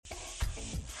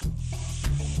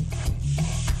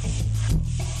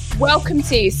Welcome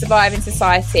to Surviving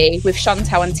Society with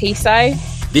Chantal and Tissot.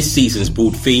 This season's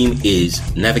broad theme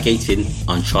is navigating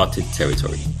uncharted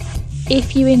territory.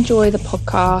 If you enjoy the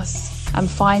podcast and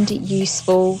find it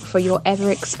useful for your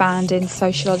ever-expanding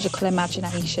sociological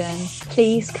imagination,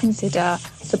 please consider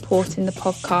supporting the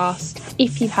podcast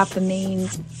if you have the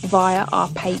means via our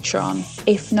Patreon.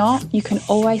 If not, you can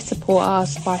always support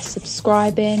us by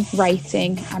subscribing,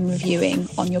 rating and reviewing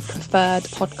on your preferred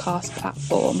podcast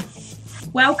platform.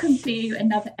 Welcome to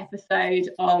another episode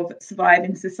of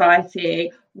Surviving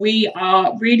Society. We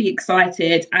are really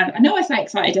excited, and I know I say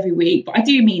excited every week, but I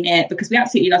do mean it because we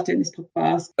absolutely love doing this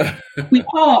podcast. We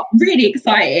are really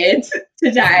excited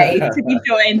today to be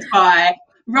joined by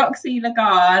Roxy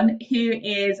Lagan, who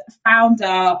is founder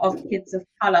of Kids of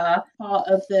Colour, part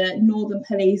of the Northern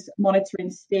Police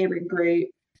Monitoring Steering Group.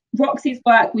 Roxy's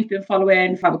work we've been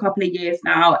following for a couple of years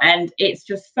now, and it's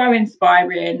just so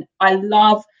inspiring. I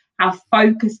love how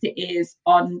focused it is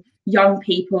on young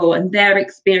people and their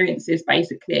experiences,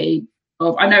 basically.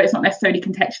 I know it's not necessarily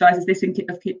contextualised as this in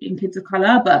Kids of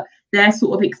Colour, but their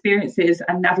sort of experiences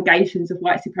and navigations of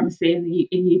white supremacy in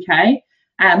the UK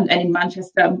and in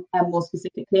Manchester more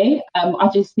specifically. I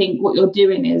just think what you're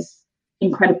doing is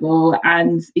incredible,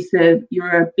 and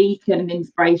you're a beacon and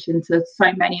inspiration to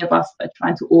so many of us that are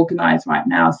trying to organise right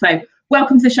now. So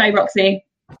welcome to the show, Roxy.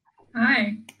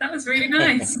 Hi, that was really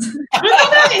nice.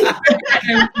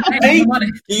 Hey,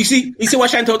 you see why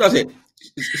Chantal does it?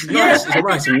 It's nice. It's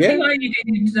writing, yeah. Why you did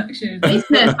the introduction?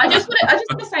 I just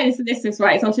want to say this to listeners,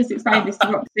 right? So I'll just explain this to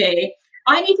Roxy.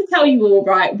 I need to tell you all,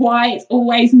 right, why it's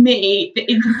always me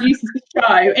that introduces the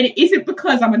show, and it isn't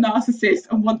because I'm a narcissist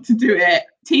and want to do it.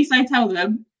 Tissot, tell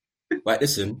them. Right,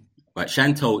 listen. Right,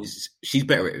 Chantal she's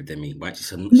better at it than me, right?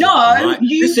 You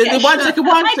listen, one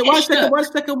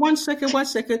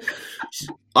second.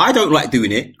 I don't like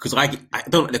doing it because I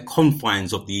don't like the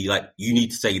confines of the, like, you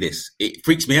need to say this. It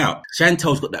freaks me out.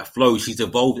 Chantal's got that flow. She's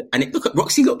evolved. And look at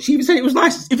Roxy, look, she even said it was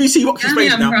nice. If you see Roxy's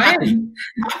face now,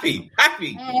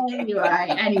 happy.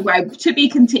 Anyway,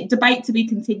 debate to be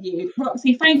continued.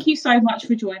 Roxy, thank you so much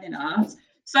for joining us.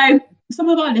 So some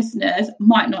of our listeners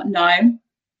might not know,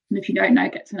 and if you don't know,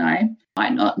 get to know,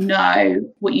 might not know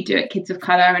what you do at Kids of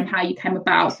Colour and how you came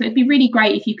about. So it'd be really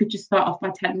great if you could just start off by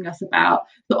telling us about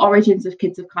the origins of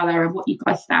Kids of Colour and what you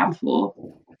guys stand for.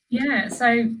 Yeah,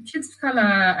 so Kids of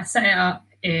Colour, I set it up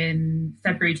in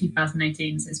February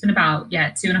 2018. So it's been about,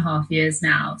 2.5 years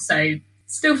now. So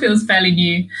still feels fairly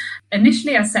new.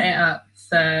 Initially, I set it up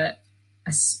for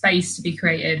a space to be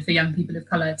created for young people of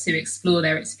colour to explore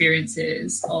their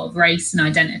experiences of race and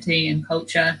identity and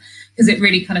culture, because it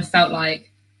really kind of felt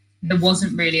like there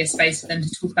wasn't really a space for them to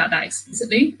talk about that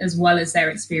explicitly, as well as their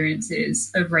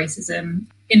experiences of racism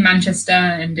in Manchester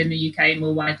and in the UK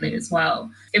more widely as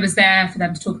well. It was there for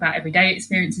them to talk about everyday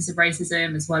experiences of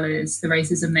racism, as well as the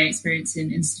racism they experience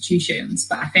in institutions.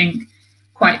 But I think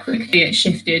quite quickly it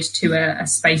shifted to a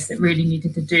space that really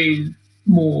needed to do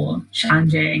more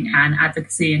challenging and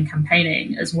advocacy and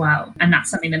campaigning as well. And that's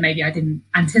something that maybe I didn't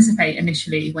anticipate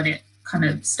initially when it kind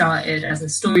of started as a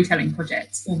storytelling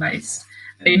project almost.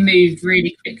 But it moved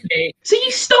really quickly. So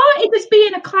you started as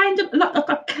being a kind of like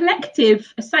a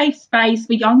collective, a safe space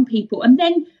for young people. And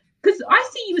then, because I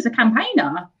see you as a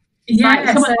campaigner.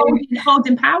 Yeah. Someone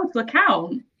holding power to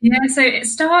account. Yeah, so it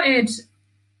started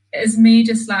as me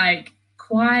just like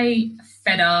quite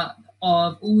fed up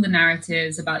of all the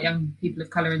narratives about young people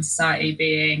of colour in society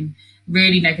being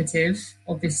really negative,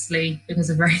 obviously,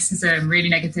 because of racism, really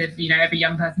negative. You know, every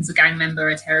young person's a gang member,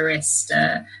 a terrorist,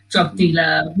 a drug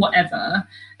dealer, whatever.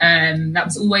 That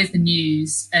was always the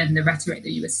news and the rhetoric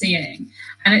that you were seeing.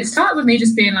 And it started with me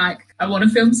just being like, I want to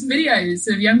film some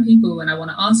videos of young people and I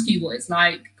want to ask you what it's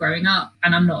like growing up.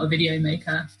 And I'm not a video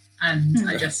maker. And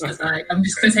I just was like, I'm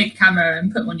just going to take a camera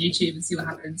and put them on YouTube and see what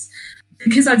happens.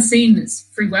 Because I'd seen this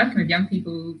through working with young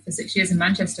people for 6 years in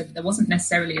Manchester, there wasn't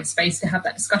necessarily a space to have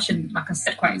that discussion, like I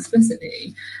said, quite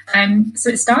explicitly. So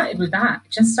it started with that,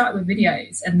 just started with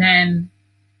videos. And then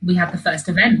we had the first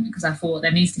event because I thought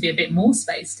there needs to be a bit more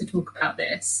space to talk about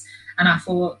this. And I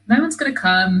thought, no one's going to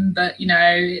come, but, you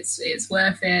know, it's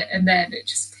worth it. And then it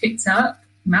just picked up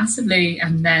massively.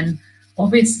 And then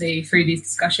obviously through these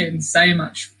discussions, so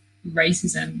much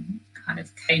racism kind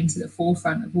of came to the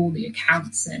forefront of all the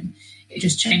accounts, and it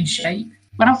just changed shape.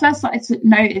 When I first started to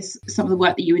notice some of the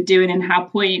work that you were doing and how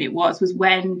poignant it was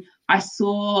when I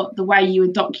saw the way you were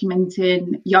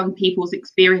documenting young people's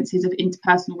experiences of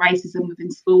interpersonal racism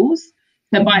within schools.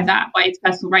 So by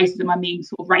interpersonal racism, I mean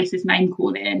sort of racist name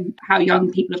calling, how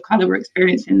young people of colour were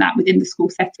experiencing that within the school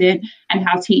setting and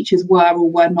how teachers were or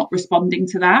were not responding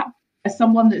to that. as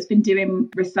someone that's been doing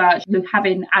research,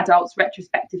 having adults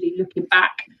retrospectively looking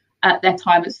back at their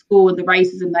time at school and the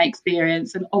racism they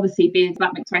experienced, and obviously being a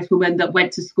Black mixed race woman that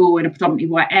went to school in a predominantly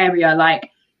white area, like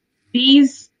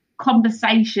these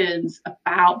conversations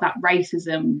about that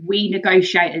racism we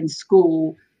negotiate in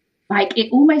school, like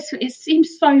it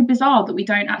seems so bizarre that we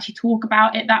don't actually talk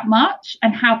about it that much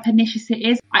and how pernicious it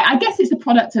is. I guess it's a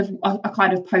product of a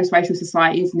kind of post-racial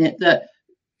society, isn't it, that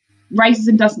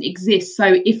racism doesn't exist. So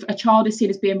if a child is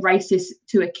seen as being racist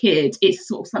to a kid, it's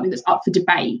sort of something that's up for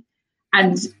debate.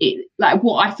 And it, like,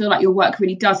 what I feel like your work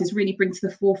really does is really bring to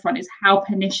the forefront is how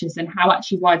pernicious and how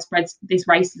actually widespread this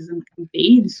racism can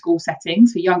be in school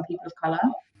settings for young people of colour.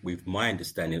 With my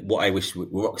understanding, what I wish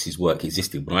Roxy's work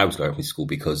existed when I was going to school,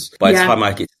 because by the time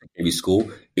I get to secondary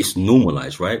school, it's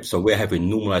normalised, right? So we're having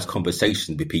normalised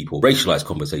conversations with people, racialised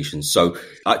conversations. So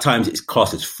at times it's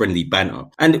classed as friendly banter.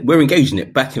 And we're engaging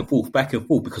it back and forth,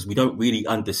 because we don't really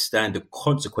understand the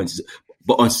consequences.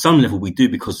 But on some level we do,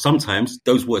 because sometimes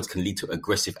those words can lead to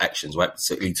aggressive actions, right?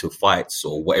 So lead to fights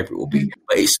or whatever it will be.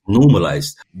 But it's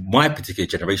normalised. My particular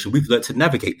generation, we've learned to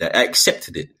navigate that. I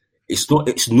accepted it.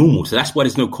 It's normal. So that's why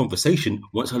there's no conversation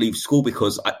once I leave school,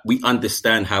 because we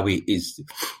understand how it is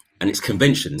and it's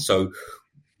convention. So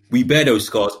we bear those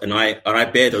scars, and I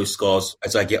bear those scars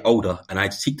as I get older, and I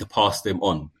seek to pass them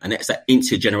on. And it's that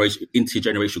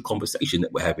intergenerational conversation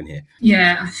that we're having here.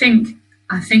 Yeah, I think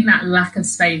that lack of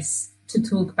space to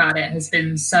talk about it has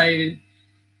been so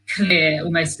clear,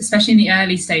 almost, especially in the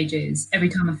early stages. Every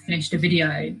time I finished a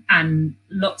video, and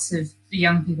lots of the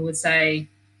young people would say,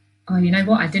 "Oh, you know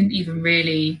what? I didn't even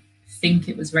really think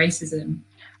it was racism."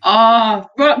 Oh,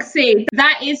 Roxy,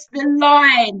 that is the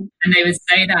line. And they would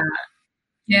say that,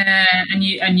 yeah, and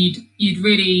you'd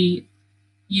really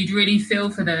feel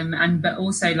for them, but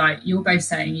also, like you're both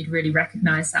saying, you'd really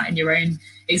recognise that in your own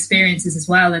experiences as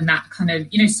well, and that kind of,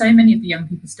 so many of the young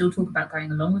people still talk about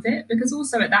going along with it, because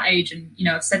also at that age, and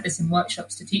I've said this in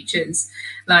workshops to teachers,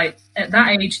 like at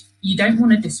that age, you don't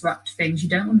want to disrupt things. You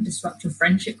don't want to disrupt your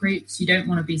friendship groups. You don't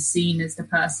want to be seen as the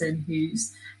person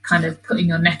who's kind of putting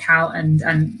your neck out and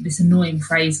this annoying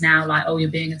phrase now, like, oh, you're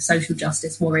being a social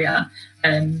justice warrior,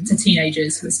 to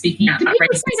teenagers who are speaking out about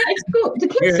racism. Do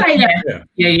kids say that?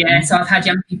 Yeah. So I've had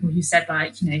young people who said,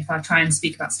 like, if I try and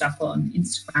speak about stuff on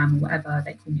Instagram or whatever,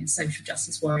 they call me a social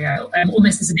justice warrior,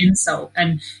 almost as an insult.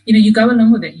 And, you go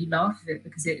along with it, you laugh at it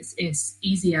because it's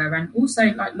easier. And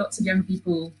also, like, lots of young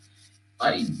people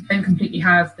don't completely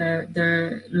have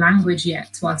the language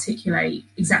yet to articulate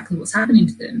exactly what's happening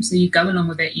to them. So you go along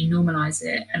with it, you normalise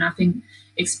it. And I think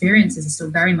experiences are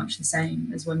still very much the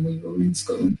same as when we were all in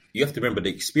school. You have to remember the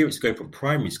experience going from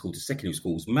primary school to secondary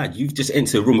school is mad. You've just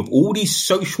entered a room with all these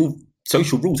social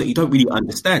rules that you don't really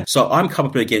understand. So I'm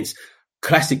coming up against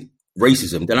classic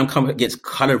racism, then I'm coming against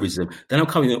colorism, then I'm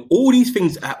coming in all these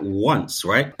things at once,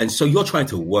 right? And so you're trying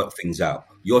to work things out.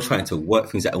 And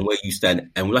where you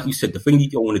stand. And like you said, the thing you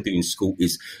don't want to do in school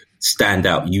is stand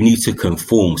out. You need to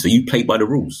conform. So you play by the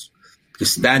rules.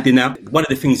 Because standing out, one of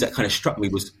the things that kind of struck me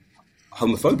was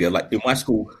homophobia. Like in my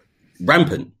school,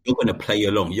 rampant. You're going to play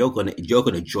along. You're going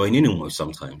to join in almost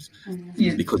sometimes.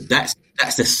 Yeah. Because that's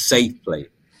a safe play.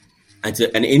 And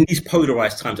in these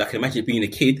polarized times, I can imagine being a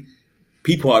kid,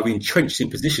 people are entrenched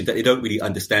in positions that they don't really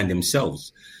understand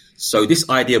themselves. So this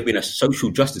idea of being a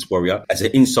social justice warrior as an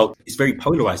insult is very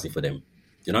polarizing for them.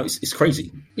 It's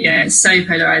crazy. Yeah, it's so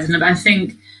polarizing. But I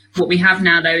think what we have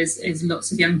now, though, is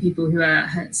lots of young people who are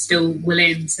still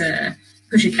willing to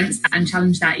push against that and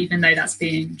challenge that, even though that's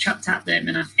being chucked at them.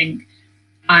 And I think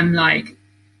I'm like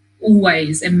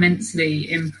always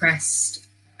immensely impressed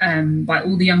by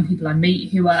all the young people I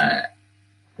meet who are,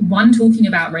 one, talking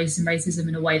about race and racism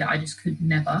in a way that I just could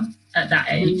never at that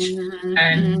age,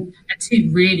 and two,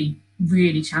 really,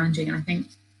 really challenging. And I think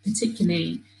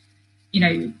particularly,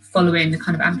 following the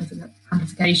kind of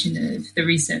amplification of the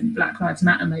recent Black Lives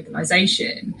Matter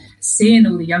mobilisation, seeing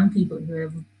all the young people who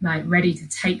are like ready to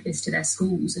take this to their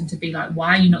schools and to be like,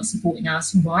 why are you not supporting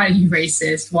us? Why are you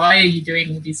racist? Why are you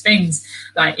doing all these things?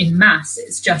 Like in mass,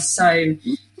 it's just so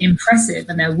impressive,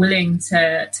 and they're willing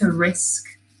to risk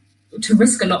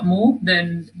a lot more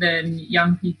than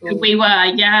young people. We were,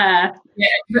 yeah.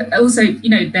 But also,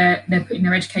 they're putting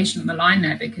their education on the line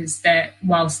there, because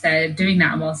whilst they're doing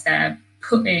that and whilst they're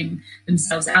putting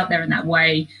themselves out there in that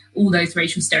way, all those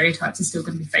racial stereotypes are still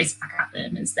going to be faced back at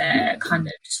them as they're kind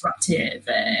of disruptive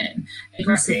and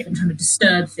aggressive and trying to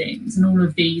disturb things, and all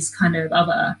of these kind of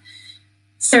other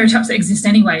stereotypes that exist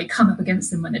anyway come up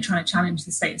against them when they're trying to challenge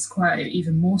the status quo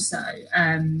even more so.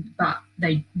 But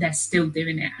they're still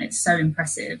doing it, and it's so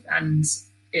impressive. And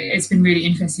it's been really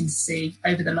interesting to see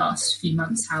over the last few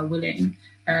months how willing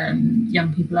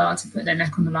young people are to put their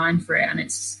neck on the line for it. And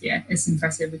it's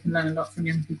impressive. We can learn a lot from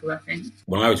young people, I think.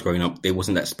 When I was growing up, there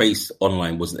wasn't that space.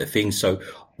 Online wasn't a thing. So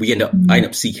I ended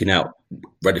up seeking out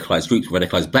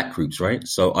radicalized black groups, right?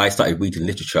 So I started reading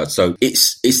literature. So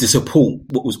it's the support.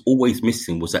 What was always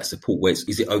missing was that support where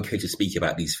is it okay to speak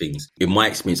about these things? In my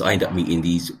experience, I ended up meeting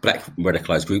these black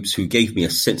radicalized groups who gave me a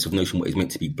sense of notion what it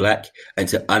meant to be black and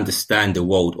to understand the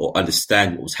world or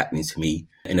understand what was happening to me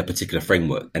in a particular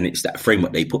framework. And it's that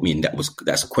framework they put me in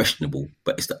that's questionable.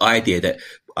 But it's the idea that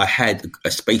I had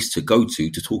a space to go to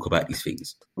talk about these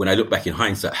things. When I look back in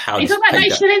hindsight, how you're talking about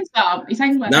Nation Islam. You're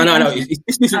talking about no.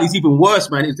 It's even worse,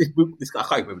 man. This guy, I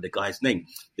can't remember the guy's name.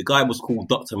 The guy was called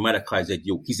Dr. Malachi Z.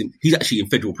 York. He's actually in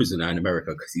federal prison now in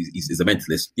America because he's a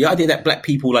mentalist. The idea that black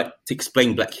people like to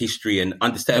explain black history and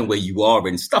understand where you are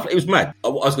and stuff, it was mad.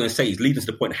 What I was going to say is leading to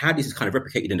the point how this is kind of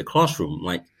replicated in the classroom.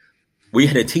 Like, we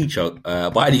had a teacher,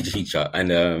 biology teacher,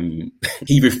 and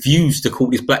he refused to call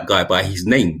this black guy by his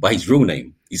name, by his real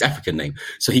name, his African name.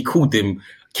 So he called him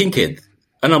Kinkhead.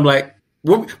 And I'm like,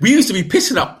 well, we used to be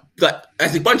pissing up, like,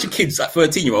 as a bunch of kids, like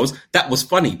 13-year-olds, that was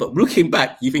funny. But looking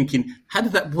back, you're thinking, how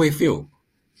did that boy feel?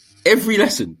 Every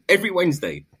lesson, every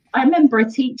Wednesday. I remember a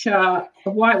teacher, a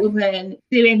white woman,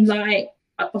 doing like,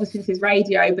 obviously this is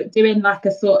radio, but doing like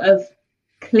a sort of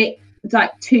click,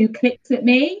 like 2 clicks at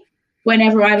me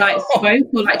whenever I like spoke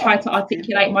or like tried to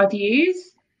articulate my views.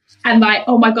 And like,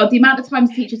 oh my God, the amount of times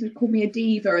teachers would call me a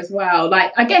diva as well.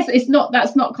 Like, I guess that's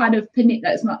not kind of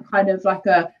like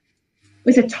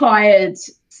it's a tired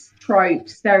trope,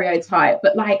 stereotype,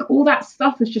 but like all that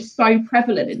stuff was just so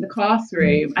prevalent in the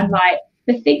classroom. And like,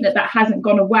 to think that hasn't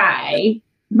gone away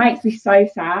makes me so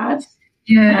sad.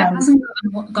 Yeah, it hasn't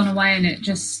gone away, and it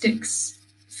just sticks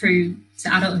through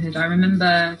to adulthood. I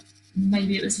remember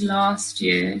maybe it was last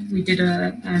year we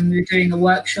were doing a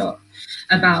workshop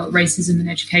about racism in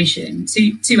education.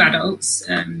 Two adults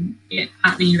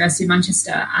at the University of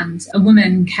Manchester, and a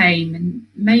woman came, and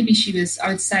maybe she was, I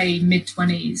would say,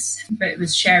 mid-20s, but it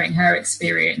was sharing her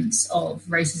experience of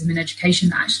racism in education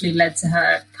that actually led to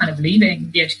her kind of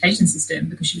leaving the education system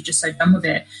because she was just so done with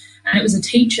it. And it was a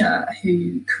teacher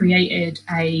who created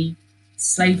a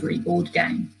slavery board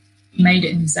game. He made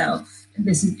it himself.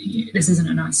 This isn't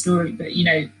a nice story, but you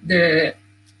know,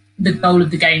 the goal of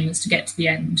the game was to get to the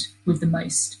end with the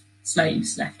most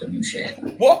slaves left on your ship.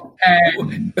 What?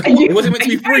 It wasn't meant to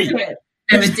be free.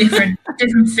 There were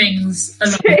different things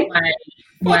along the way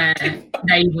where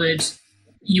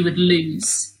you would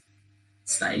lose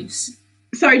slaves.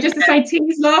 Sorry, just to say,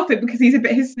 Tim's laughing because he's a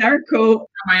bit hysterical.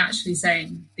 Am I actually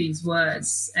saying these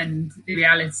words? And the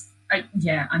reality,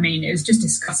 I mean, it was just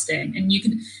disgusting. And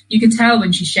you could tell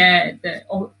when she shared that.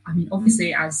 I mean,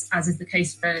 obviously, as is the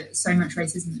case for so much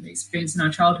racism that we experience in our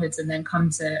childhoods, and then come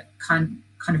to kind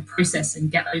of process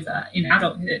and get over in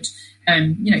adulthood.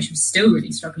 You know, she was still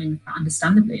really struggling with that,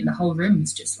 understandably, and the whole room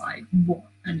was just like, what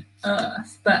on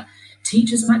earth? But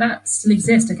teachers like that still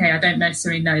exist. Okay, I don't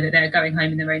necessarily know that they're going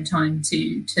home in their own time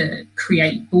to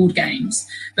create board games,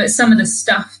 but some of the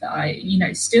stuff that I, you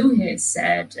know, still hear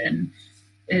said, and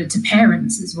to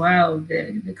parents as well,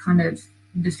 the kind of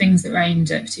the things that are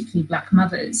aimed at particularly black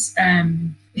mothers,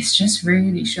 it's just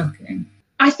really shocking.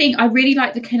 I think I really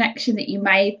like the connection that you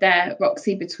made there,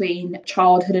 Roxy, between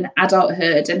childhood and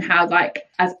adulthood, and how, like,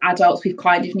 as adults, we've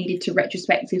kind of needed to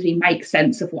retrospectively make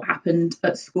sense of what happened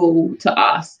at school to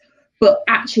us. But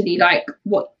actually, like,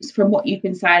 from what you've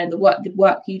been saying and the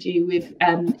work you do with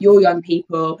your young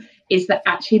people, is that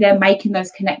actually they're making those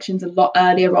connections a lot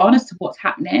earlier on as to what's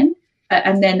happening.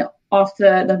 And then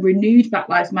after the renewed Black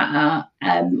Lives Matter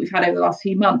we've had over the last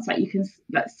few months, like,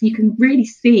 you can really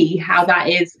see how that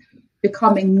is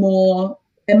becoming more.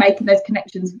 They're making those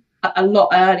connections a lot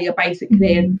earlier,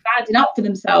 basically, and standing up for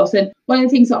themselves. And one of the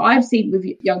things that I've seen with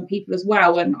young people as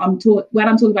well, and when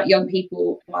I'm talking about young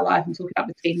people in my life, I'm talking about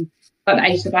between like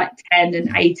the ages of like 10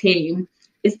 and 18,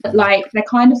 is that, like, they're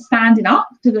kind of standing up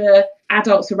to the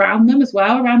adults around them as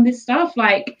well, around this stuff.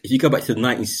 Like, if you go back to the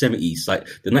 1970s, like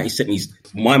the 1970s,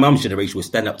 my mum's generation would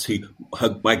stand up to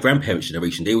my grandparents'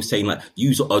 generation. They were saying, like,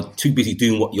 you are too busy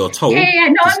doing what you're told. Yeah.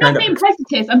 No, I'm not being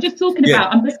prejudiced. I'm just talking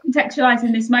about, I'm just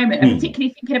contextualising this moment, and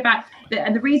particularly thinking about,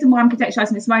 and the reason why I'm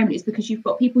contextualising this moment is because you've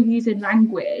got people using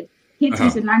language, kids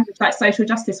using language like social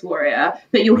justice warrior,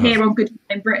 that you'll hear on Good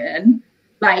Morning Britain,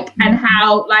 like, and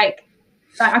how, like,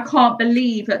 I can't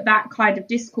believe that kind of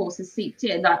discourse has seeped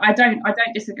in. Like, I don't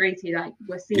disagree to you. Like,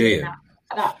 we're seeing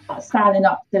that standing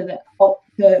up to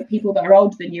the people that are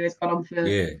older than you has gone on for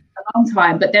a long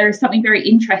time. But there is something very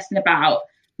interesting about,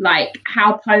 like,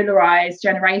 how polarized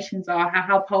generations are,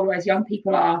 how polarized young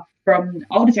people are from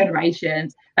older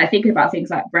generations, like thinking about things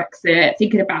like Brexit,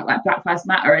 thinking about like Black Lives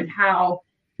Matter, and how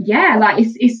like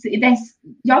it's there's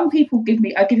young people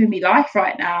are giving me life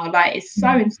right now. Like it's so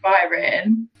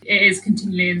inspiring. It is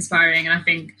continually inspiring, and I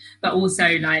think, but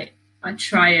also like I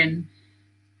try and,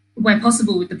 where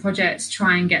possible with the projects,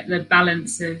 try and get the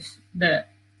balance of that.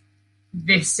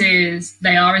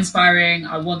 They are inspiring.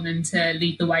 I want them to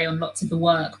lead the way on lots of the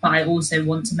work, but I also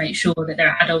want to make sure that there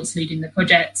are adults leading the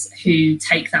projects who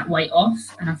take that weight off.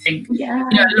 And I think a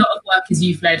lot of work is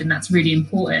youth led, and that's really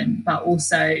important, but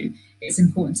also it's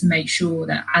important to make sure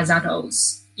that as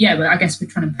adults, I guess we're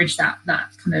trying to bridge that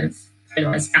kind of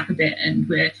polarized gap a bit, and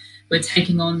we're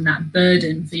taking on that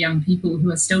burden for young people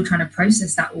who are still trying to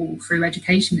process that all through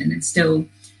education, and it's still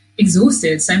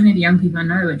exhausted. So many of the young people I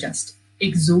know are just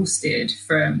exhausted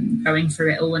from going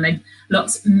through it all, and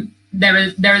there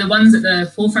are the ones at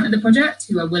the forefront of the project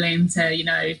who are willing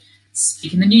to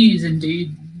speak in the news and do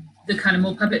the kind of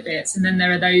more public bits, and then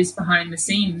there are those behind the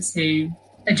scenes who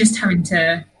are just having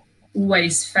to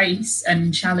always face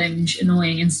and challenge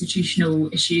annoying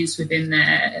institutional issues within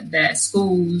their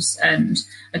schools, and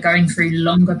are going through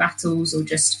longer battles, or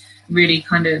just really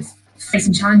kind of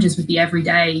facing challenges with the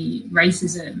everyday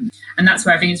racism. And that's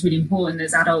where I think it's really important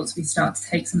as adults we start to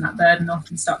take some of that burden off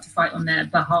and start to fight on their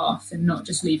behalf, and not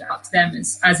just leave it up to them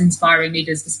as inspiring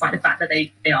leaders, despite the fact that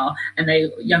they are, and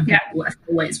young people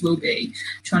always will be,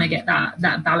 trying to get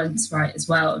that balance right as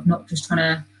well, of not just trying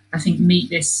to, I think, meet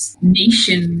this niche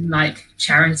in like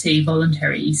charity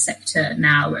voluntary sector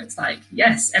now, where it's like,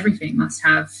 yes, everything must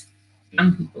have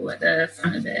young people at the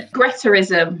front of it.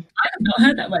 Gretaism. I have not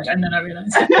heard that word, and then I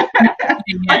realised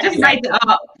I just made it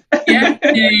up.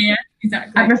 Yeah,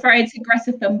 exactly. I'm referring to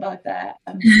Greta Thunberg there.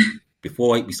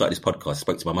 Before we started this podcast, I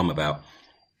spoke to my mum about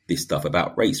this stuff,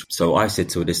 about race. So I said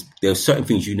to her, there are certain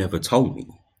things you never told me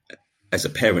as a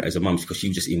parent, as a mum, because she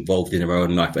was just involved in her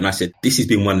own life. And I said, this has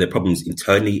been one of the problems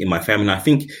internally in my family. And I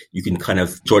think you can kind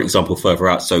of draw an example further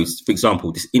out. So, for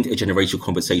example, this intergenerational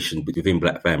conversation within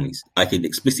Black families, I can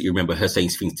explicitly remember her saying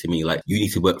things to me like, you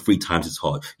need to work 3 times as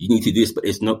hard. You need to do this, but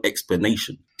there's no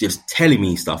explanation. Just telling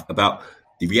me stuff about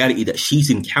the reality that she's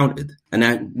encountered. And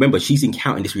I remember she's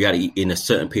encountering this reality in a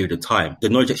certain period of time. The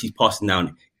knowledge that she's passing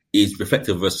down is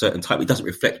reflective of a certain type. It doesn't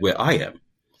reflect where I am.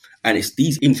 And it's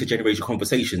these intergenerational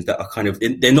conversations that are kind of,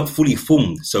 they're not fully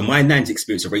formed. So my nan's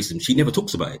experience of racism, she never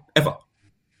talks about it,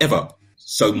 ever.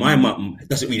 So my mum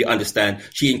doesn't really understand.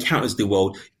 She encounters the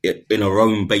world in her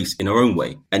own base, in her own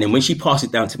way. And then when she passes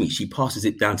it down to me, she passes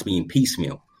it down to me in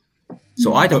piecemeal.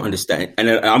 So I don't understand. And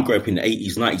I'm growing up in the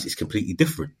 80s, 90s, it's completely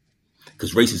different.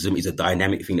 Because racism is a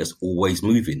dynamic thing that's always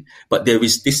moving. But there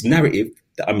is this narrative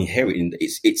that I'm inheriting.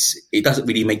 It doesn't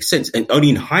really make sense. And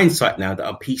only in hindsight now that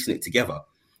I'm piecing it together.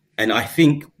 And I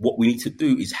think what we need to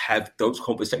do is have those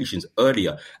conversations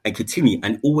earlier and continue,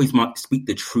 and always speak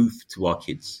the truth to our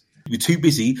kids. We're too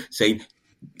busy saying,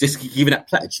 just giving that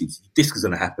platitudes. This is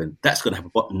going to happen. That's going to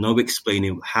happen. But no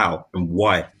explaining how and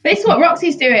why. This is what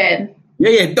Roxy's doing.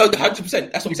 Yeah, no,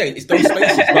 100%. That's what I'm saying. It's those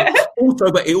spaces.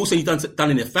 but it also is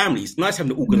done in their families. It's nice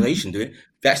having the organisation do it.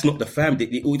 That's not the family.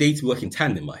 They need to work in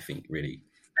tandem, I think, really.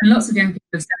 And lots of young people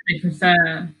have said they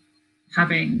prefer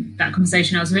having that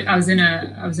conversation. I was in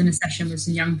a session with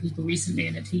some young people recently,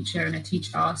 and a teacher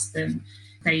asked them,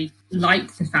 they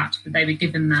liked the fact that they were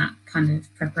given that kind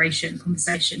of preparation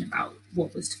conversation about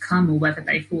what was to come, or whether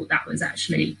they thought that was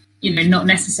actually, not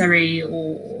necessary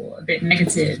or a bit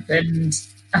negative. And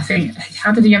I think,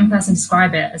 how did a young person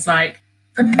describe it? As like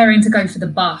preparing to go for the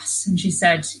bus. And she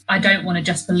said, I don't want to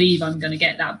just believe I'm going to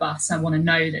get that bus. I want to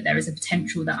know that there is a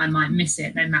potential that I might miss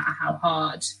it, no matter how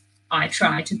hard I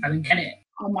try to go and get it.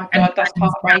 Oh my God, that's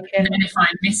heartbreaking. And if I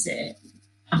miss it,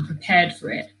 I'm prepared for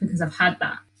it because I've had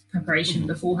that preparation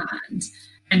beforehand.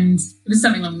 And it was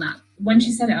something along that. When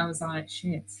she said it, I was like,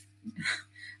 shit.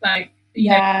 Like,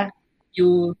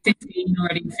 you're 15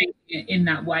 already thinking it in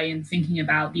that way, and thinking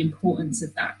about the importance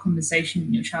of that conversation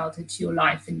in your childhood to your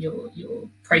life, and your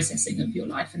processing of your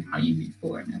life, and how you move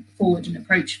forward and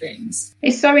approach things.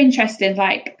 It's so interesting,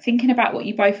 like thinking about what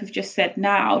you both have just said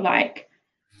now, like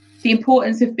the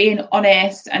importance of being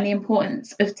honest and the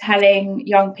importance of telling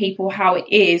young people how it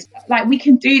is. Like, we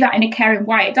can do that in a caring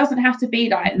way. It doesn't have to be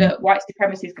like, look, white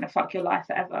supremacy is going to fuck your life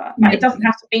forever. Like, it doesn't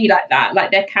have to be like that.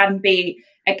 Like, there can be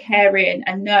a caring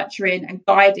and nurturing and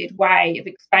guided way of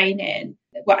explaining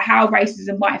how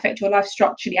racism might affect your life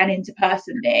structurally and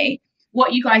interpersonally.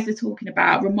 What you guys are talking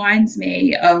about reminds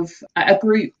me of a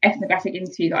group ethnographic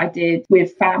interview that I did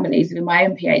with families in my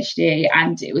own PhD,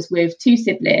 and it was with 2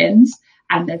 siblings.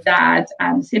 and their dad,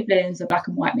 and siblings are black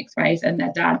and white mixed race, and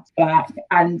their dad's black.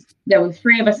 And there were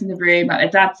 3 of us in the room. Like,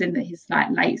 their dad's in his like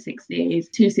late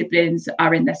 60s, 2 siblings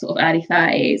are in their sort of early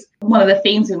 30s. One of the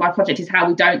themes of my project is how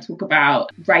we don't talk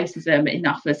about racism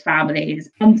enough as families.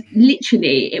 And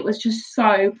literally, it was just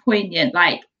so poignant.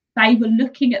 Like, they were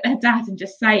looking at their dad and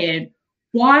just saying,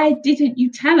 why didn't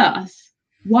you tell us?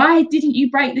 Why didn't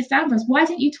you break this down for us? Why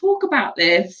didn't you talk about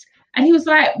this? And he was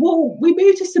like, well, we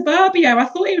moved to suburbia. I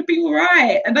thought it would be all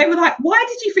right. And they were like, why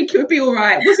did you think it would be all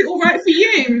right? Was it all right for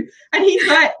you? And he's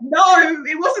like, no,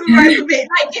 it wasn't all right for me.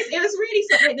 Like, it was really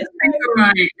something that's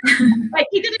right. Like,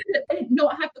 he didn't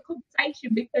not have the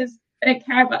conversation because they don't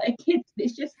care about their kids.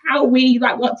 It's just how we,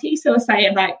 like what Tisa was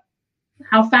saying, like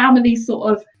how families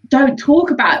sort of don't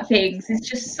talk about things.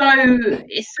 It's so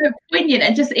poignant.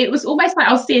 And just, it was almost like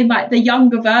I was seeing like the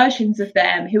younger versions of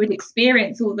them who had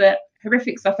experienced all the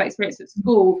horrific stuff I experienced at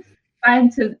school,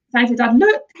 saying to dad,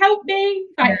 look, help me,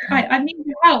 like I need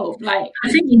your help. Like,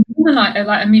 I think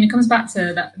it comes back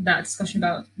to that discussion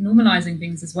about normalizing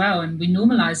things as well. And we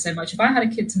normalize so much. If I had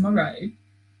a kid tomorrow,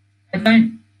 I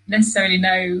don't necessarily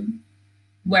know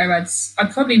where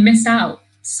I'd probably miss out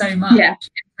so much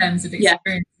in terms of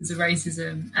experiences of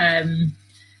racism.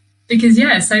 Because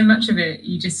so much of it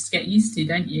you just get used to,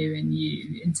 don't you? And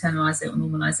you internalize it or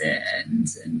normalize it and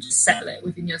just settle it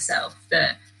within yourself.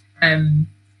 That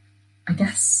I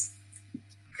guess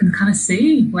can kind of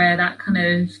see where that kind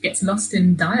of gets lost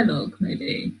in dialogue,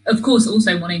 maybe. Of course,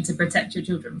 also wanting to protect your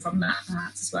children from that,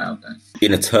 perhaps, as well. But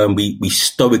in a term, we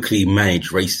stoically manage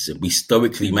racism. We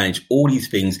stoically manage all these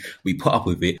things. We put up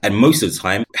with it. And most of the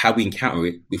time, how we encounter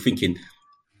it, we're thinking,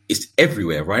 it's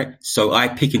everywhere, right? So I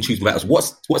pick and choose my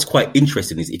battles. What's quite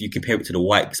interesting is if you compare it to the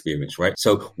white experience, right?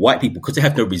 So white people, because they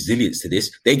have no resilience to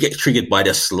this, they get triggered by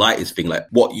the slightest thing, like,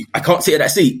 I can't sit at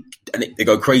that seat. And they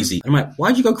go crazy. And I'm like,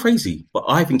 why'd you go crazy? But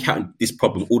I've encountered this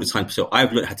problem all the time. So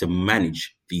I've learned how to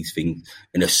manage these things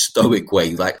in a stoic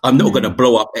way. Like, I'm not going to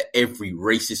blow up at every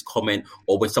racist comment,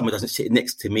 or when someone doesn't sit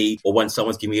next to me, or when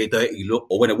someone's giving me a dirty look,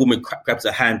 or when a woman grabs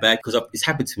a handbag, because it's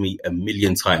happened to me a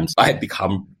million times. I have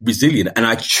become resilient and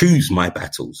I choose my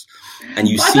battles. And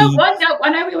you see... I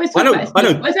know we always talk about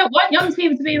this. I want young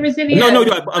people to be resilient. No,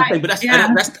 I'm saying, but that's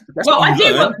well, what you I do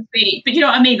learn. want to be, but you know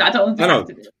what I mean? Like, I don't want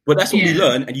to be. But that's what we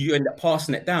learn, and you end up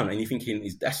passing it down, and you're thinking,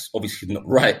 that's obviously not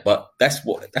right, but that's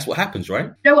what happens, right?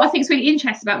 You know what I think is really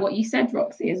interesting about what you said,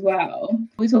 Roxy, as well?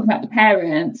 We were talking about the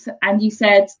parents, and you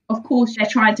said, of course, they're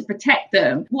trying to protect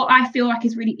them. What I feel like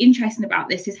is really interesting about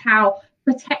this is how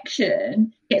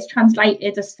protection gets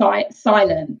translated as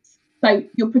silence. So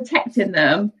you're protecting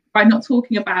them by not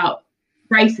talking about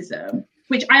racism,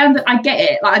 which I get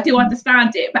it, like I do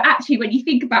understand it, but actually when you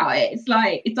think about it, it's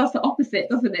like it does the opposite,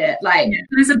 doesn't it? Like,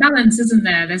 there's a balance, isn't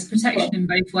there? There's protection in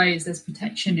both ways. There's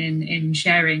protection in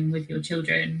sharing with your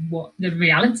children what the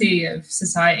reality of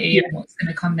society and what's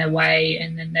going to come their way,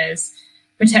 and then there's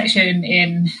protection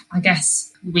in, I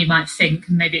guess we might think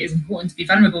maybe it is important to be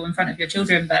vulnerable in front of your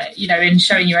children, but in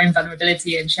showing your own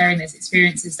vulnerability and sharing those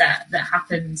experiences that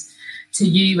happened to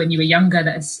you when you were younger,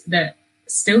 that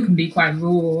still can be quite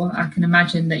raw. I can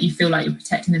imagine that you feel like you're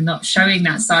protecting them, not showing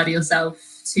that side of yourself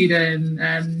to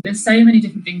them. There's so many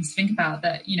different things to think about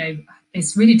that,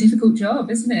 it's a really difficult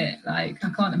job, isn't it? Like,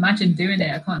 I can't imagine doing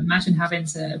it. I can't imagine having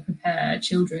to prepare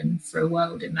children for a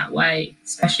world in that way,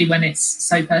 especially when it's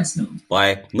so personal.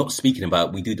 By not speaking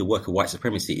about, we do the work of white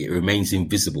supremacy, it remains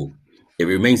invisible. It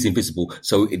remains invisible.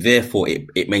 So therefore,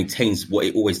 it maintains what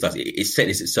it always does. It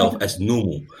settles itself as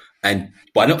normal. And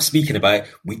by not speaking about it,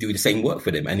 we do the same work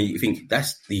for them. And you think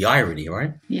that's the irony,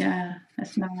 right? Yeah,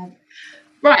 that's mad.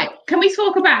 Right. Can we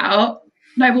talk about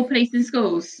No More Police in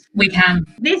Schools? We can.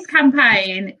 This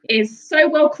campaign is so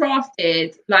well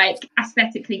crafted, like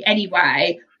aesthetically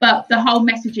anyway, but the whole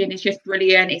messaging is just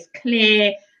brilliant. It's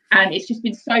clear. And it's just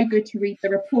been so good to read the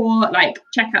report. Like,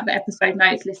 check out the episode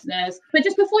notes, listeners. But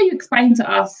just before you explain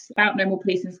to us about No More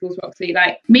Police in Schools, Roxy,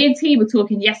 like, me and T were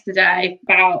talking yesterday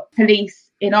about police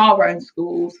in our own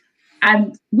schools.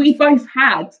 And we both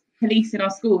had police in our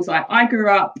schools. Like, I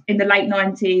grew up in the late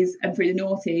 90s and through the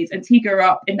noughties, and T grew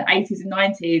up in the 80s and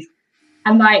 90s.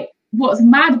 And, like, what's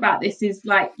mad about this is,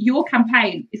 like, your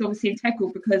campaign is obviously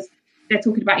integral because they're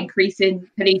talking about increasing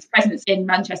police presence in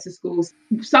Manchester schools.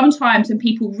 Sometimes when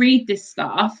people read this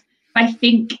stuff, they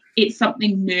think it's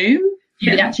something new,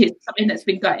 but actually it's something that's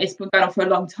been going on for a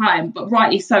long time. But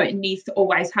rightly so, it needs to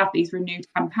always have these renewed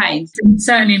campaigns. It's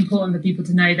certainly important for people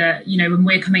to know that, when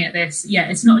we're coming at this,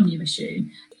 it's not a new issue.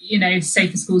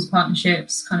 Safer Schools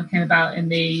partnerships kind of came about in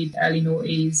the early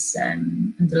noughties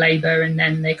under Labour, and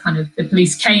then the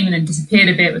police came and then disappeared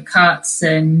a bit with cuts,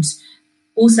 and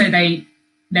also they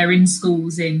they're in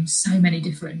schools in so many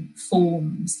different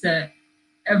forms that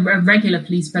a regular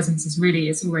police presence is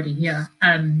already here.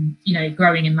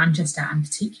 Growing in Manchester and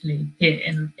particularly here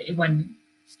in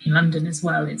London as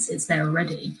well, it's there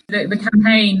already. The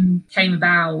campaign came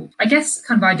about, I guess,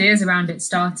 kind of ideas around it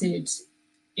started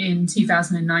in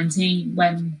 2019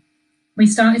 when we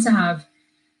started to have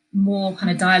more kind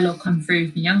of dialogue come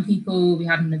through from young people. We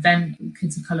had an event,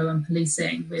 Kids of Colour on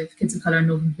Policing, with Kids of Colour and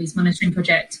Northern Police Monitoring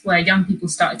Project, where young people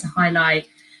started to highlight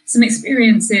some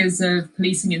experiences of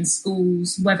policing in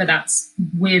schools, whether that's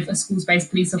with a schools-based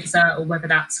police officer or whether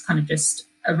that's kind of just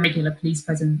a regular police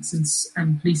presence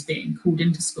and police being called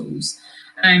into schools.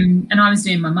 And I was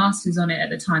doing my master's on it at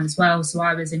the time as well, so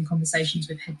I was in conversations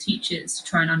with head teachers to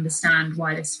try and understand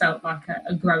why this felt like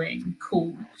a growing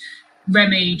call.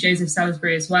 Remy Joseph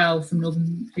Salisbury as well from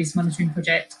Northern Police Monitoring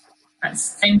Project at the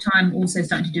same time also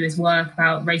starting to do his work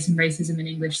about race and racism in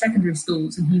English secondary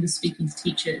schools, and he was speaking to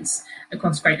teachers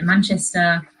across Greater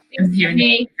Manchester and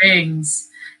hearing things.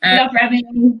 Love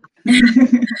Remy.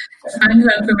 And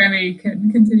love for Remy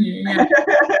can continue.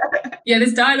 Yeah,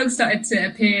 this dialogue started to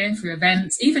appear through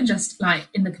events, even just like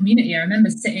in the community. I remember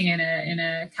sitting in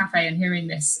a cafe and hearing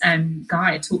this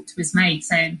guy talk to his mate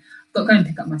saying, "I've got to go and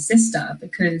pick up my sister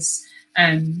because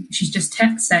she's just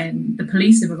text saying the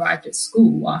police have arrived at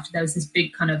school after there was this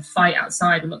big kind of fight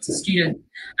outside with lots of students,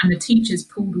 and the teachers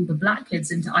pulled all the black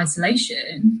kids into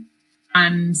isolation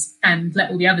and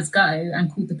let all the others go and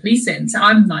called the police in." So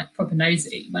I'm like proper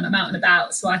nosy when I'm out and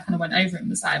about, so I kind of went over and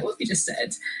was like, "What have you just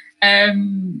said?"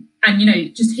 And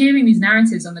just hearing these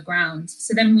narratives on the ground.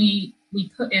 So then we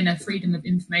put in a freedom of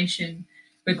information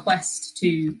request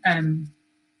to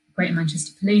Greater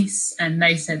Manchester Police, and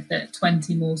they said that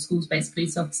 20 more schools-based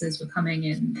police officers were coming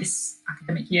in this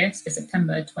academic year, so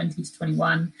September 20 to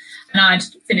 21. And I'd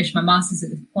finished my master's at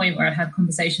the point where I'd had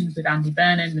conversations with Andy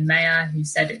Burnham, the mayor, who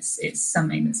said it's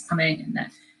something that's coming and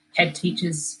that head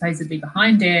teachers supposedly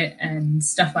behind it and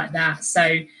stuff like that.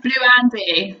 So Blue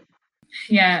Andy.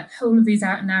 Yeah, all of these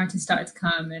narratives started to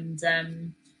come,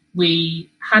 and we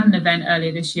had an event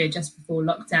earlier this year just before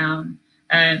lockdown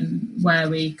where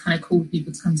we kind of called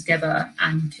people to come together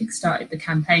and kickstarted the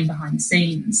campaign behind the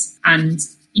scenes. And,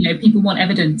 people want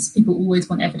evidence. People always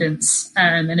want evidence.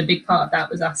 And a big part of that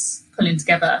was us pulling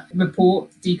together a report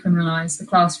to decriminalise the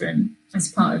classroom as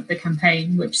part of the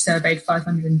campaign, which surveyed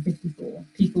 554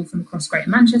 people from across Greater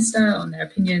Manchester on their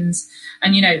opinions.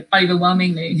 And,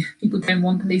 overwhelmingly, people don't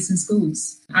want police in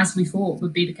schools, as we thought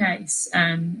would be the case.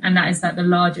 And that is like the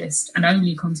largest and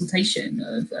only consultation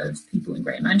of people in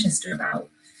Greater Manchester about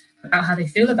how they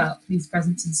feel about police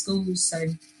presence in schools. So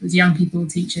it was young people,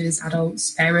 teachers, adults,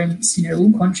 parents,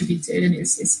 all contributed, and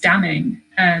it's damning.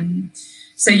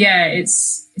 So yeah,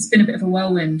 it's been a bit of a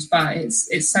whirlwind, but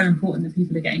it's so important that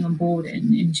people are getting on board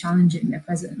in challenging their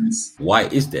presence. Why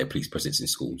is there police presence in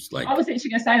schools? Like, I was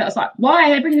literally going to say that. I was like, why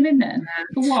are they bringing them in then?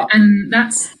 For what? And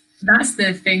that's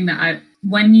the thing that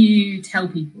when you tell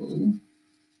people,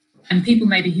 and people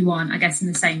maybe who aren't, I guess, in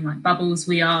the same like bubbles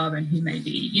we are, and who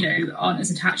maybe aren't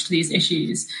as attached to these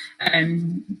issues,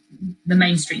 the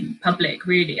mainstream public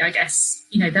really, I guess,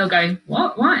 they'll go,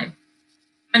 what? Why?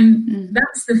 And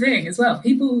that's the thing as well.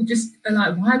 People just are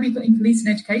like, why are we putting police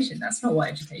in education? That's not what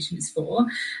education is for.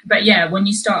 But yeah, when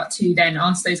you start to then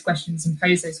ask those questions and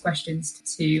pose those questions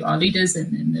to our leaders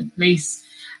and the police,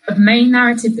 the main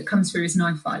narrative that comes through is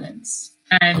knife violence.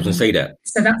 I was going to say that.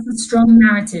 So that's a strong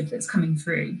narrative that's coming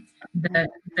through,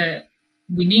 that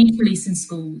we need police in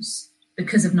schools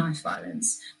because of knife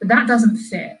violence. But that doesn't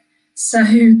fit. So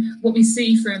what we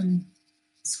see from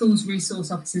schools resource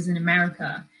officers in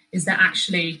America is that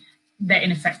actually they're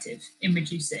ineffective in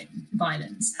reducing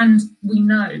violence. And we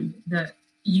know that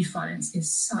youth violence is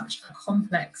such a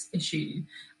complex issue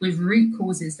with root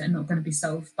causes that are not going to be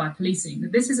solved by policing,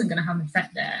 that this isn't going to have an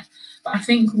effect there. But I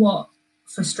think what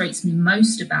frustrates me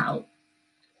most about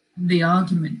the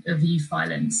argument of youth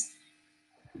violence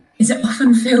is it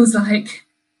often feels like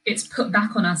it's put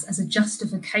back on us as a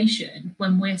justification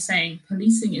when we're saying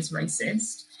policing is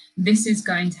racist. This is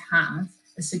going to have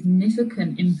a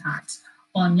significant impact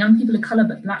on young people of colour,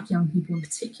 but black young people in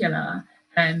particular,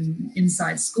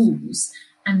 inside schools.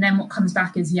 And then what comes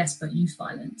back is, yes, but youth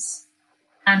violence.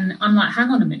 And I'm like, hang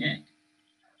on a minute.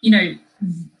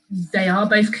 They are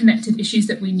both connected issues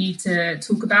that we need to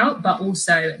talk about, but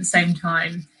also at the same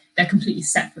time, they're completely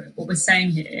separate. What we're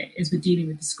saying here is we're dealing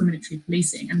with discriminatory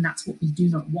policing, and that's what we do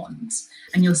not want.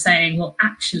 And you're saying, well,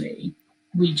 actually,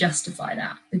 we justify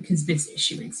that because this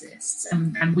issue exists,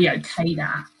 and we okay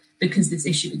that because this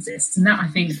issue exists. And that, I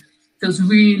think, feels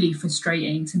really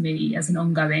frustrating to me as an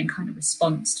ongoing kind of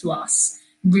response to us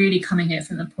really coming here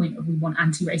from the point of we want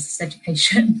anti-racist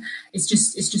education. It's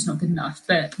just not good enough.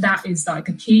 But that is like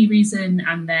a key reason.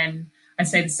 And then I'd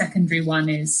say the secondary one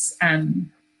is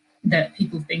that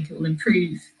people think it will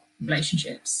improve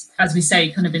relationships. As we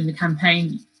say kind of in the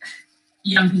campaign,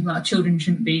 young people, our children,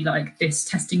 shouldn't be like this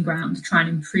testing ground to try and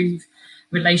improve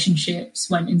relationships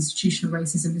when institutional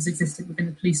racism has existed within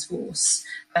the police force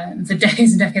for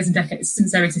decades and decades and decades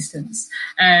since their existence.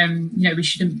 We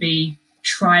shouldn't be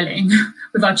trialing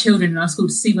with our children in our school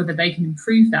to see whether they can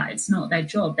improve that. It's not their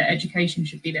job. Their education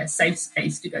should be their safe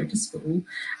space to go to school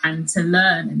and to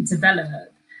learn and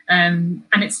develop. And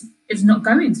it's not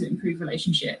going to improve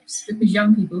relationships because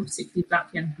young people, particularly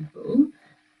Black young people,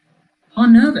 are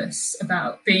nervous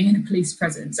about being in a police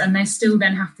presence, and they still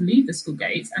then have to leave the school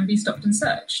gates and be stopped and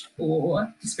searched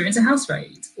or experience a house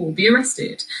raid or be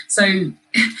arrested. So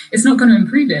it's not going to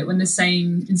improve it when the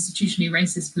same institutionally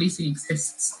racist policing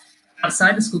exists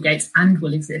outside the school gates and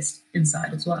will exist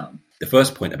inside as well. The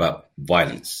first point about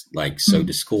violence,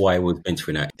 the school I was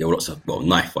entering at, there were lots of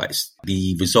knife fights.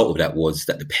 The result of that was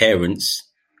that the parents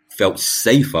felt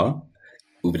safer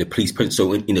with the police presence.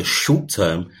 So in a short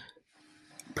term,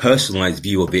 personalized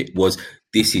view of it was,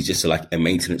 this is just like a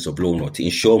maintenance of law and order to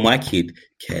ensure my kid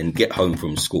can get home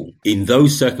from school. In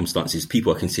those circumstances,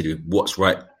 people are considering what's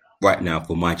right now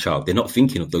for my child. They're not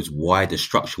thinking of those wider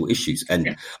structural issues.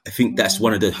 And I think that's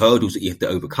one of the hurdles that you have to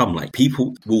overcome. Like,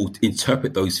 people will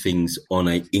interpret those things on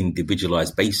an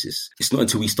individualized basis. It's not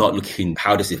until we start looking,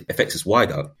 how does it affect us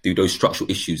wider? Do those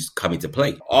structural issues come into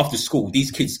play? After school,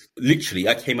 these kids, literally,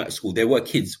 I came out of school, there were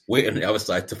kids waiting on the other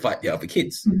side to fight the other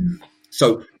kids.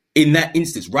 So in that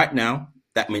instance, right now,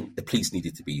 that meant the police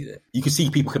needed to be there. You can see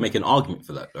people can make an argument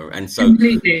for that, though. And so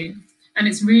completely. And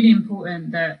it's really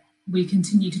important that we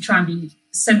continue to try and be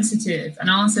sensitive and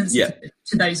are sensitive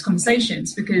to those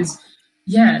conversations, because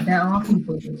there are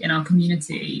people in our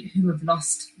community who have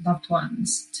lost loved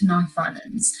ones to knife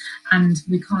violence, and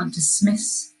we can't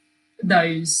dismiss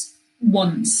those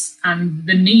wants and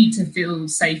the need to feel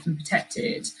safe and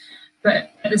protected.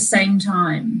 But at the same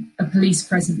time, a police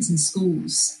presence in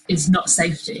schools is not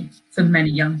safety for many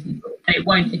young people, and it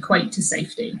won't equate to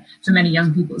safety for many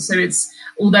young people. So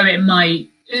although it might,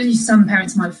 some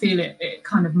parents might feel it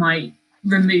kind of might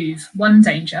remove one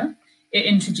danger, it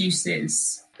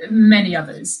introduces many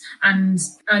others. And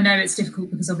I know it's difficult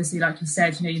because obviously, like you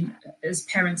said, as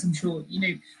parents, I'm sure,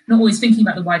 not always thinking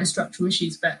about the wider structural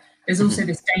issues, but there's also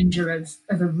this danger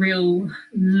of a real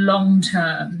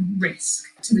long-term risk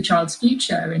to the child's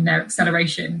future in their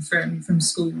acceleration from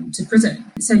school to prison.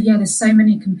 So there's so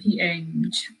many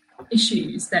competing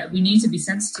issues that we need to be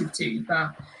sensitive to.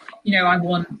 But I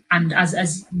want, and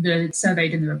as the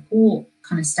surveyed in the report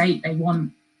kind of state, they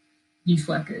want youth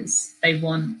workers, they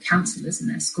want counsellors in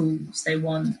their schools, they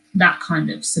want that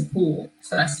kind of support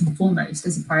first and foremost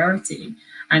as a priority.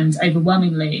 And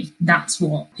overwhelmingly, that's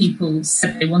what people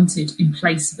said they wanted in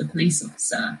place of a police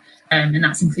officer. And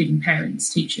that's including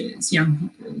parents, teachers, young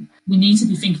people. We need to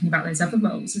be thinking about those other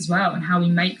roles as well, and how we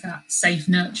make that safe,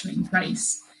 nurturing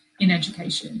place in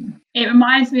education. It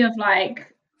reminds me of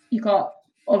you got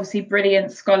obviously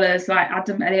brilliant scholars like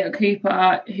Adam Elliott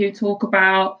Cooper who talk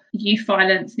about youth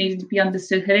violence needing to be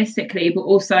understood holistically, but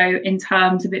also in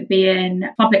terms of it being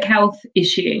a public health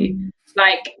issue.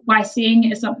 By seeing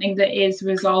it as something that is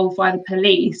resolved by the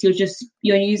police,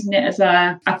 you're using it as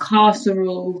a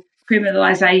carceral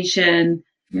criminalisation,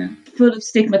 full of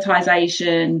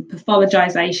stigmatisation,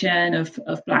 pathologization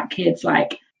of Black kids,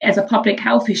 as a public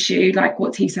health issue, like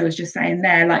what Tisa was just saying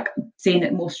there, seeing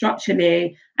it more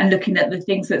structurally and looking at the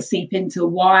things that seep into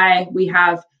why we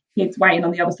have kids waiting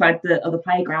on the other side of the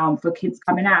playground for kids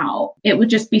coming out. It would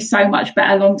just be so much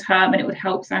better long term, and it would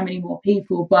help so many more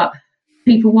people. But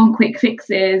people want quick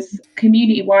fixes.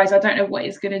 Community wise, I don't know what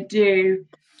it's going to do,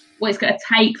 what it's going to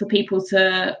take for people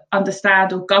to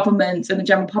understand, or governments and the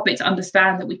general public to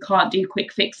understand, that we can't do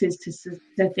quick fixes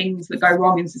to things that go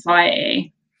wrong in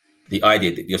society. The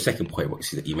idea that your second point,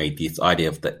 Roxy, that you made, this idea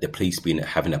of the police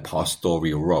having a pastoral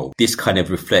role, this kind of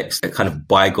reflects a kind of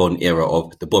bygone era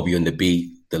of the Bobby on the beat,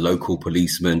 the local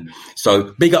policeman.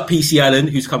 So big up PC Allen,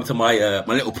 who's come to my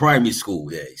my little primary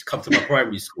school. Yeah, he's come to my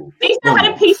primary school. He's not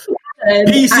had a PC Allen.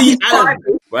 PC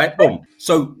Allen, right? Boom.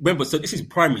 So remember, this is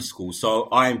primary school. So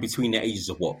I am between the ages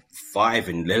of 5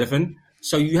 and 11.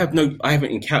 So I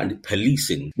haven't encountered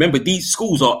policing. Remember, these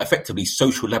schools are effectively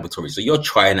social laboratories. So you're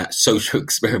trying out social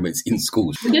experiments in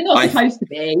schools. You're not supposed to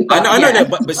be. I know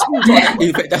that, but schools are,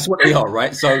 in fact, that's what they are,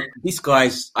 right? So these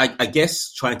guys, I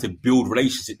guess, trying to build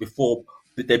relationships before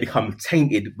they become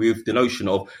tainted with the notion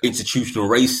of institutional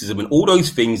racism and all those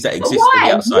things that exist Why? on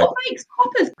the outside. What makes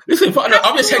coppers? Listen,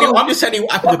 I'm just telling you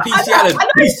what happened to PC Allen.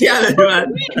 PC Allen,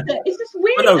 man. It's just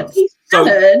weird that PC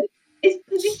Allen is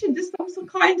positioned as some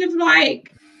kind of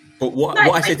like. But what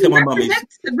I said to my mum is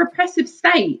the repressive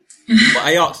state. But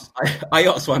I asked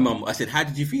my mum, I said, how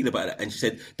did you feel about that? And she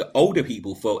said the older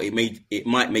people felt it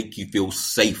might make you feel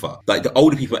safer. Like the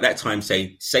older people at that time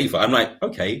say safer. I'm like,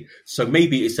 okay, so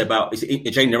maybe it's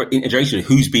intergenerational.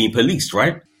 Who's being policed,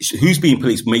 right? Who's being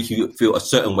policed make you feel a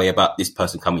certain way about this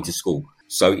person coming to school.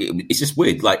 So it's just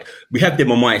weird. Like we have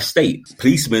them on my estate,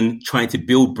 policemen trying to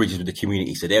build bridges with the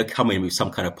community. So they're coming with some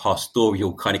kind of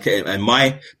pastoral kind of, and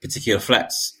my particular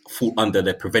flats fall under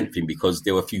the prevent thing because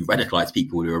there were a few radicalised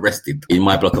people who were arrested in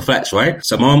my block of flats, right?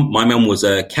 So my mum was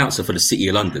a councillor for the City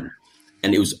of London,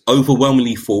 and it was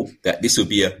overwhelmingly thought that this would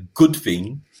be a good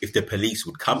thing if the police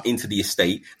would come into the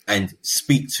estate and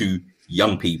speak to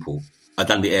young people. I've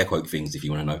done the air quote things if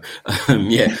you want to know.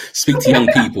 Speak to young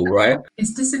people, right?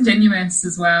 It's disingenuous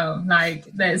as well. Like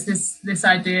there's this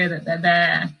idea that they're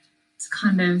there to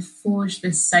kind of forge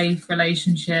this safe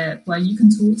relationship where you can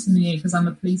talk to me because I'm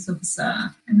a police officer.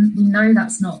 And we know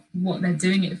that's not what they're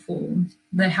doing it for.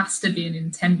 There has to be an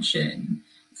intention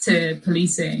to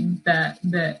policing that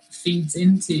feeds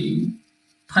into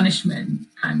punishment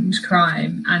and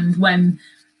crime. And when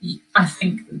I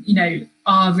think,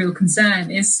 our real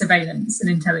concern is surveillance and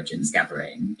intelligence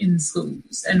gathering in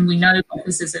schools. And we know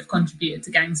officers have contributed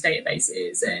to gangs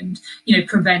databases and,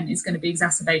 prevent is going to be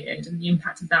exacerbated. And the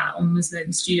impact of that on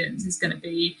Muslim students is going to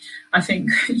be, I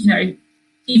think,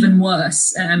 even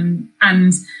worse. And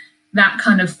that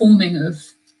kind of forming of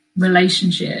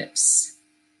relationships,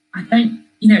 I don't,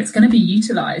 it's going to be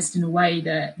utilised in a way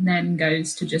that then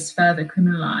goes to just further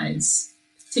criminalise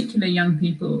particular young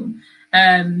people.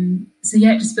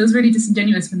 It just feels really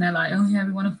disingenuous when they're like, oh yeah,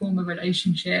 we want to form a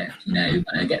relationship, we want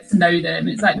to get to know them.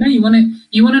 It's like, no, you want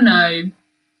to know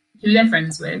who they're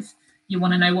friends with. You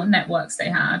want to know what networks they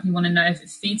have. You want to know if it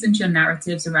feeds into your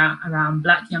narratives around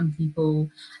Black young people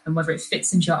and whether it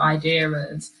fits into your idea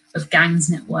of gangs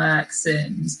networks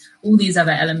and all these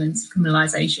other elements of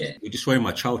criminalisation. You're destroying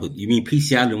my childhood. You mean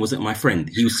PC Allen wasn't my friend?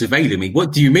 He was surveilling me.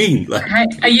 What do you mean? Like,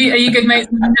 are you good mates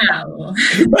with him now? Or?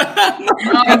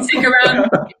 I'll stick around.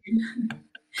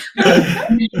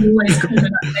 You always call him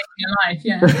that in your life,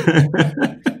 yeah.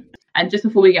 And just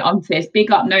before we get on to this,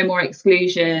 big up No More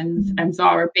Exclusions and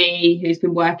Zara B, who's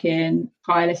been working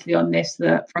tirelessly on this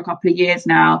for a couple of years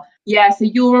now. Yeah, so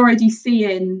you're already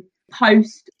seeing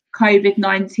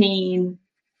post-COVID-19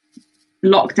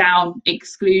 lockdown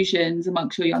exclusions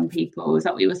amongst your young people. Is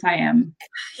that what you were saying?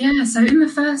 Yeah, so in the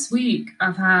first week,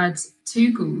 I've had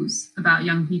 2 calls about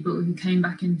young people who came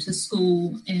back into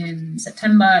school in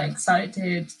September,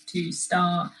 excited to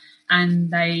start,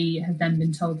 and they have then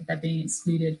been told that they're being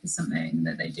excluded for something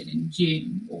that they did in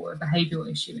June or a behavioural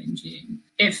issue in June.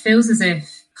 It feels as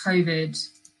if COVID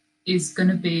is going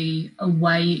to be a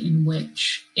way in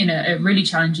which, in a really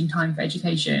challenging time for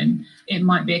education, it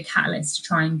might be a catalyst to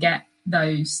try and get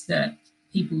those that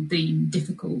people deem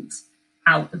difficult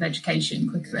out of education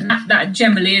quicker. And that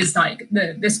generally is like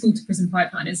the school to prison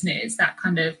pipeline, isn't it? It's that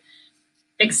kind of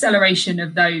acceleration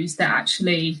of those that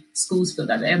actually schools feel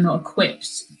that they're not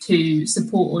equipped to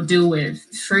support or deal with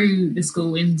through the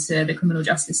school into the criminal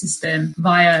justice system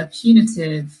via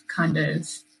punitive kind of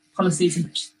policies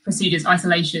and procedures,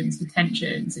 isolations,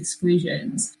 detentions,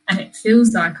 exclusions. And it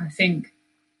feels like, I think,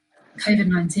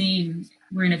 COVID-19,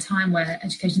 we're in a time where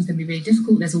education is going to be really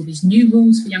difficult. There's all these new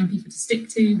rules for young people to stick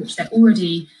to, which they're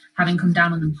already having come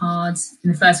down on them hard.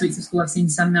 In the first weeks of school, I've seen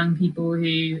some young people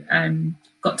who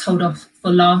got told off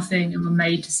for laughing and were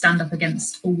made to stand up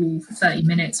against a wall for 30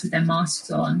 minutes with their masks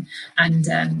on. And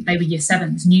they were year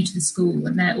 7s, new to the school,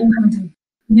 and they're all having to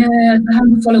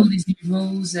follow all these new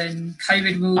rules and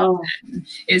COVID rules. Oh. And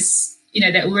it's,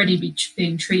 they're already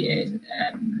being treated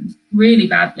really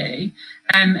badly.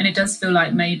 And it does feel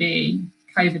like maybe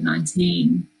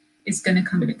COVID-19 is going to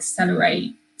kind of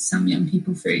accelerate some young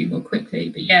people through more quickly.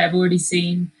 But yeah, I've already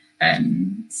seen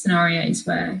scenarios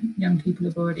where young people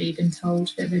have already been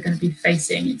told that they're going to be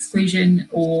facing exclusion,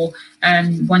 or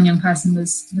one young person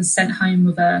was sent home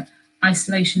with a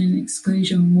isolation and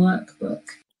exclusion workbook.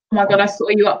 Oh my God, I saw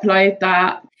you upload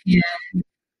that. Yeah.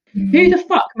 Who the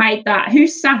fuck made that? Who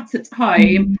sat at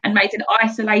home and made an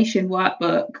isolation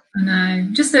workbook? I know.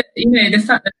 Just the fact that they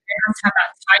have to have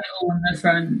that title on the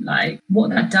front, like what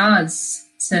that does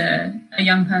to a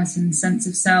young person's sense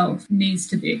of self needs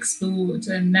to be explored.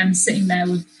 And them sitting there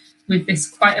with with this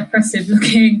quite oppressive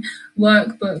looking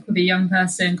workbook with a young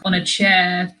person on a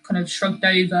chair kind of shrugged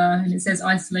over, and it says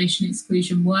isolation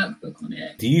exclusion workbook on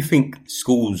it. Do you think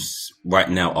schools right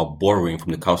now are borrowing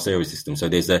from the carceral system? So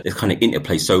there's kind of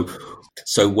interplay. So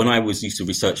when I used to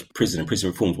research prison and prison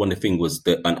reforms, one of the things was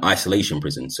an isolation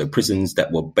prison. So prisons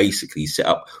that were basically set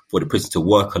up for the prison to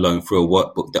work alone through a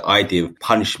workbook. The idea of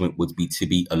punishment would be to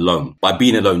be alone. By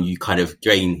being alone, you kind of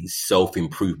gain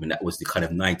self-improvement. That was the kind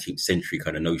of 19th century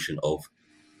kind of notion of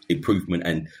improvement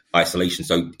and isolation.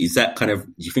 So is that do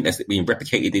you think that's being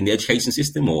replicated in the education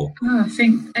system, or? I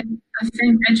think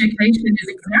education is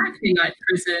exactly like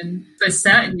prison for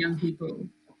certain young people.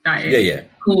 That is,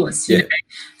 of course, you know,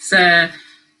 for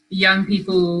young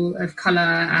people of colour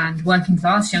and working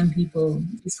class young people,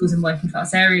 schools in working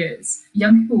class areas,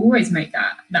 young people always make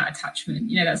that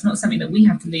attachment. You know, that's not something that we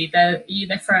have to lead.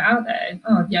 They throw it out there.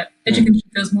 Oh, yeah, education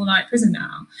feels more like prison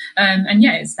now. And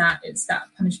yeah, it's that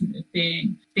punishment of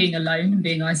being alone and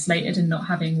being isolated and not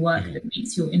having work that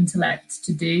meets your intellect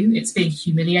to do. It's being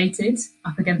humiliated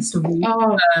up against a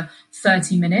wall for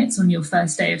 30 minutes on your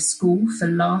first day of school for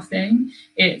laughing.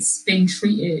 It's being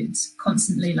treated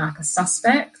constantly like a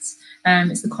suspect.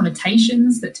 It's the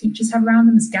connotations that teachers have around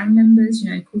them as gang members, you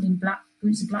know, calling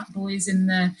groups of black boys in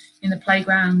the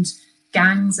playground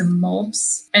gangs and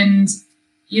mobs. And,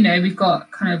 you know, we've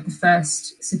got kind of the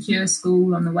first secure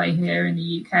school on the way here in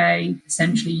the UK,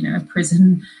 essentially, you know, a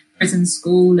prison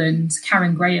school. And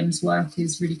Karen Graham's work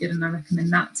is really good, and I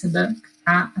recommend that to look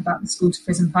at, about the school to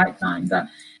prison pipeline. But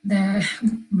they're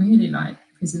really like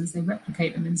prisons. They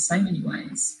replicate them in so many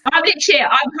ways. I'm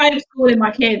kind of schooling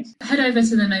my kids. Head over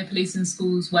to the No Police in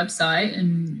Schools website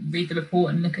and read the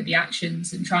report and look at the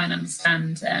actions and try and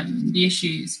understand the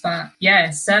issues. But yeah,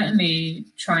 certainly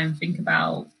try and think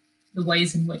about the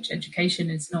ways in which education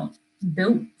is not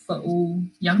built for all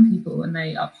young people, and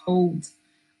they uphold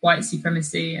white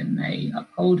supremacy and they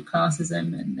uphold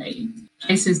classism, and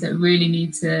places that really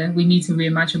need to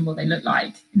reimagine what they look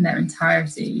like in their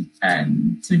entirety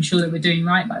to ensure that we're doing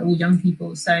right by all young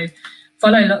people. So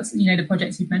follow lots, you know, the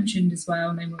projects you've mentioned as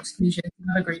well, No More Exclusion, and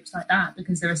other groups like that,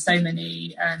 because there are so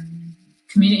many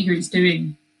community groups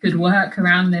doing good work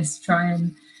around this to try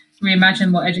and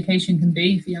reimagine what education can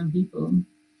be for young people.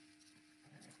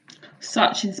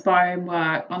 Such inspiring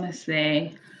work,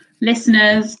 honestly.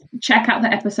 Listeners, check out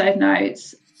the episode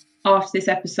notes after this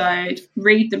episode,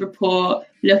 read the report,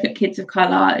 look at Kids of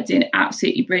Colour. They're doing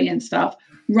absolutely brilliant stuff.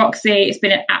 Roxy, it's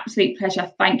been an absolute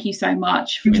pleasure. Thank you so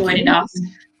much for joining us.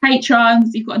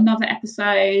 Patrons, you've got another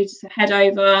episode, so head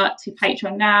over to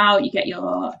Patreon now. You get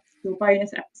your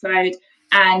bonus episode,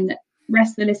 and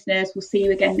rest of the listeners, we'll see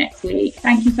you again next week.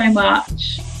 Thank you so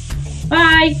much.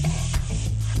 Bye.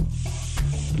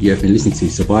 You have been listening to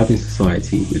Surviving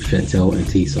Society with Chantel and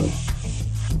Tissot.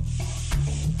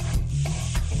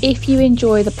 If you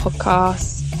enjoy the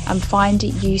podcast and find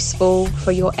it useful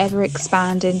for your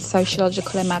ever-expanding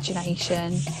sociological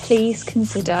imagination, please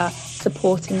consider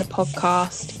supporting the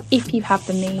podcast if you have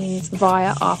the means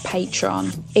via our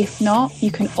Patreon. If not, you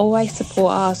can always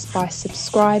support us by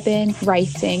subscribing,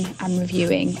 rating and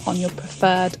reviewing on your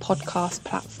preferred podcast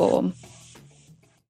platform.